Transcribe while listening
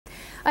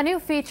A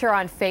new feature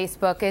on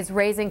Facebook is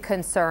raising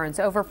concerns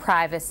over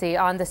privacy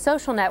on the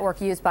social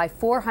network used by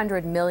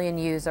 400 million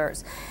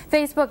users.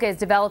 Facebook is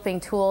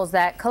developing tools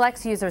that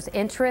collects users'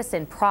 interests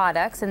in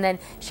products and then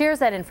shares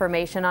that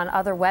information on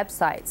other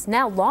websites.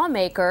 Now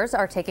lawmakers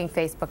are taking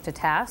Facebook to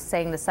task,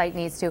 saying the site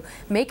needs to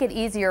make it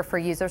easier for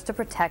users to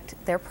protect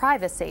their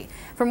privacy.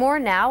 For more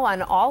now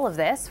on all of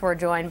this, we're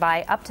joined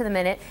by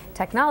up-to-the-minute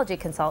technology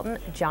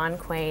consultant John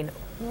Quain.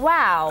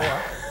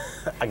 Wow.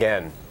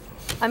 Again.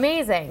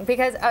 Amazing,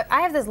 because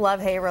I have this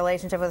love-hate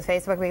relationship with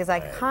Facebook because I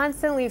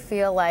constantly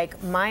feel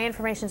like my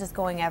information is just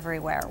going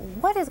everywhere.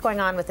 What is going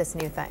on with this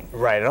new thing?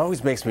 Right, it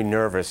always makes me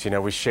nervous. You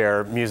know, we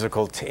share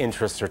musical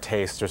interests or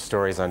tastes or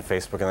stories on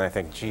Facebook, and I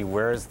think, gee,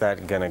 where is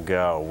that going to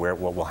go?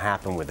 What will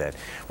happen with it?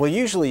 Well,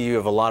 usually you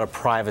have a lot of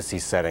privacy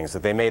settings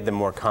that they made them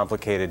more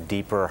complicated,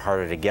 deeper,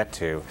 harder to get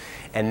to.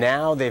 And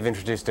now they've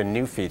introduced a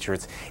new feature.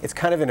 It's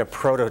kind of in a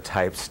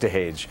prototype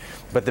stage,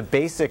 but the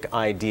basic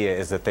idea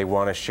is that they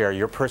want to share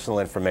your personal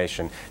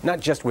information, not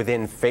just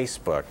within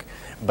Facebook,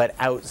 but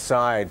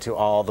outside to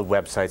all the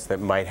websites that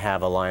might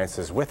have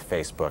alliances with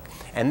Facebook,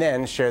 and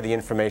then share the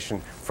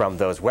information from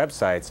those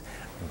websites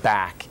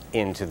back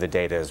into the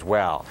data as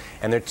well.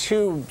 And they're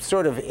two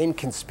sort of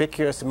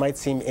inconspicuous, it might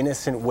seem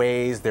innocent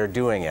ways they're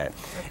doing it.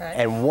 Okay.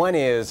 And one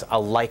is a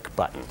like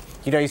button.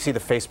 You know, you see the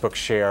Facebook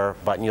share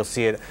button, you'll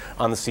see it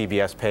on the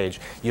CBS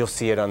page, you'll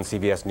see it on the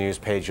CBS News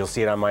page, you'll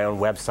see it on my own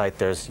website.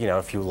 There's, you know,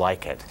 if you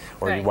like it,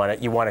 or you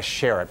want to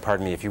share it,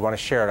 pardon me, if you want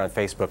to share it on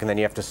Facebook, and then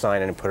you have to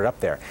sign in and put it up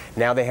there.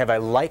 Now they have a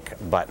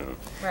like button.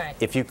 Right.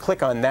 If you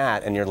click on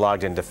that and you're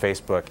logged into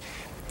Facebook,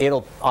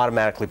 it'll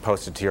automatically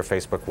post it to your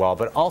Facebook wall,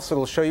 but also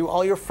it'll show you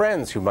all your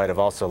friends who might have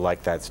also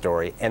liked that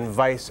story, and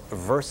vice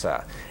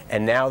versa.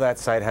 And now that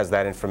site has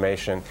that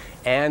information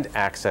and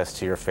access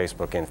to your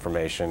Facebook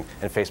information,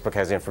 and Facebook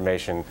has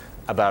information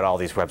about all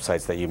these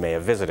websites that you may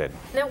have visited.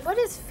 Now, what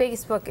is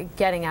Facebook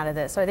getting out of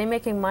this? Are they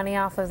making money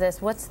off of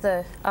this? What's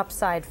the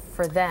upside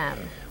for them?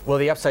 Well,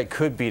 the upside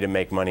could be to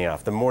make money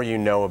off. The more you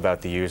know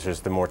about the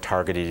users, the more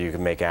targeted you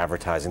can make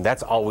advertising.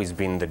 That's always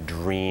been the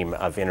dream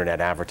of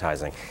internet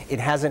advertising. It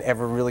hasn't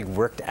ever really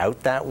worked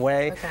out that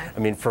way. Okay. I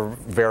mean, for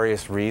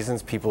various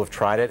reasons, people have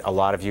tried it. A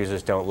lot of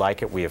users don't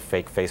like it. We have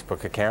fake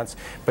Facebook accounts.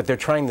 But they're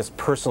trying this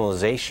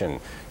personalization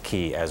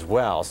key as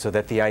well, so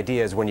that the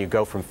idea is when you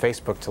go from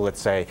Facebook to,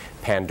 let's say,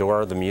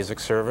 Pandora, the music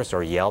service,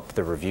 or Yelp,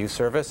 the review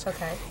service,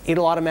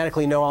 it'll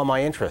automatically know all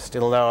my interests.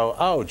 It'll know,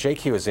 oh,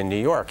 JQ is in New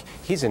York.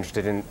 He's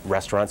interested in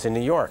restaurants in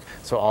New York.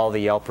 So all the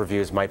Yelp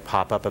reviews might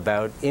pop up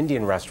about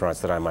Indian restaurants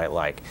that I might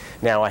like.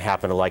 Now, I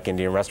happen to like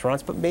Indian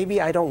restaurants, but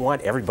maybe I don't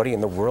want everybody in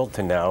the world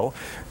to know.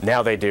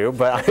 Now they do,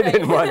 but I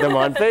didn't want them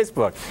on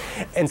Facebook.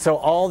 And so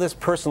all this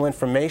personal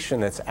information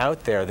that's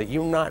out there that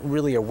you're not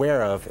really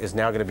aware of is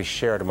now going to be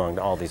shared among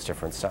all these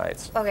different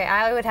sites. Okay,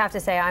 I would have to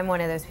say I'm one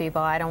of those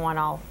people. I don't want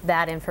all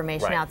that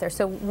information out there.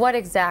 So what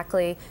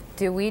exactly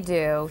do we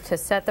do to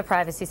set the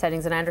privacy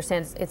settings? And I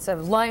understand it's a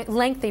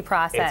lengthy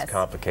process. It's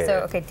complicated. So,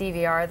 okay,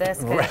 DVR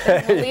this. We'll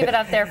leave it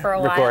up there for a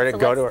while. Record it,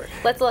 so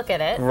let's look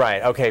at it.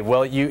 Right, okay,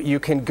 well, you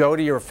can go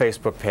to your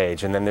Facebook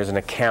page, and then there's an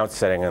account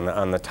setting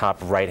on the top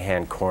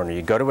right-hand corner.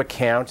 You go to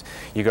account,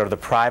 you go to the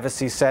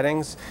privacy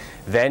settings,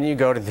 then you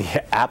go to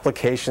the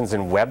applications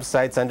and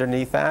websites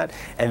underneath that,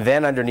 and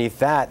then underneath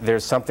that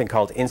there's something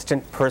called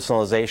Instant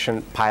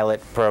Personalization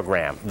Pilot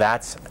Program.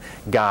 That's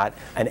got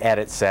an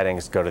edit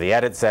settings. Go to the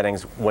edit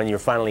settings. When you're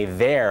finally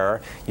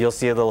there, you'll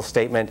see a little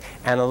statement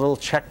and a little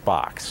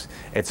checkbox.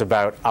 It's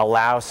about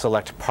allow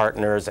select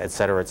partners, et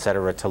cetera,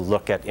 to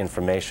look at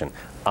information.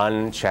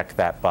 Uncheck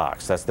that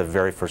box. That's the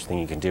very first thing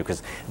you can do,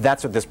 because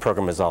that's what this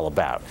program is all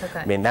about. Okay.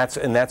 I mean, that's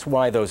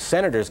why those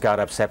senators got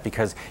upset,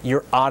 because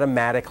you're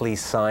automatically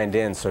signed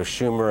in. So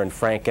Schumer and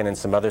Franken and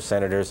some other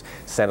senators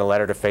sent a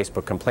letter to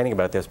Facebook complaining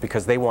about this,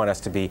 because they want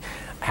us to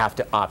have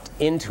to opt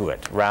into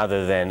it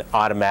rather than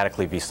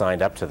automatically be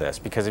signed up to this.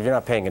 Because if you're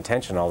not paying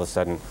attention, all of a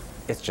sudden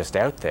it's just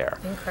out there.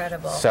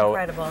 Incredible. So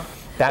incredible.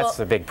 That's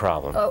the big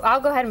problem. Oh, I'll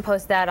go ahead and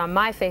post that on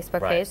my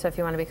Facebook page, so if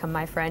you want to become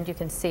my friend, you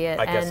can see it.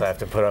 I guess I have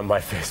to put it on my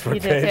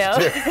Facebook page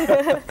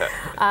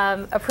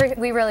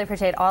too. We really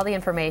appreciate all the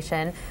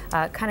information.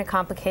 Kind of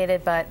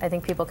complicated, but I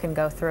think people can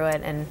go through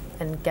it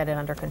and get it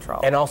under control.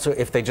 And also,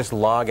 if they just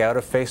log out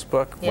of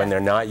Facebook when they're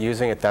not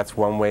using it, that's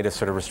one way to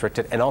sort of restrict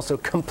it. And also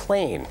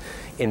complain.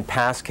 In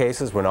past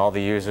cases, when all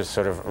the users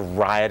sort of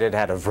rioted,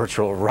 had a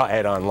virtual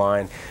riot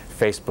online,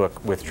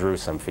 Facebook withdrew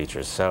some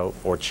features,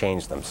 or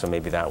changed them. So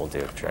maybe that will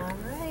do the trick.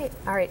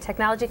 All right,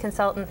 technology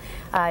consultant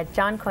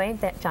John Quain.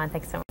 John,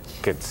 thanks so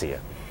much. Good to see you.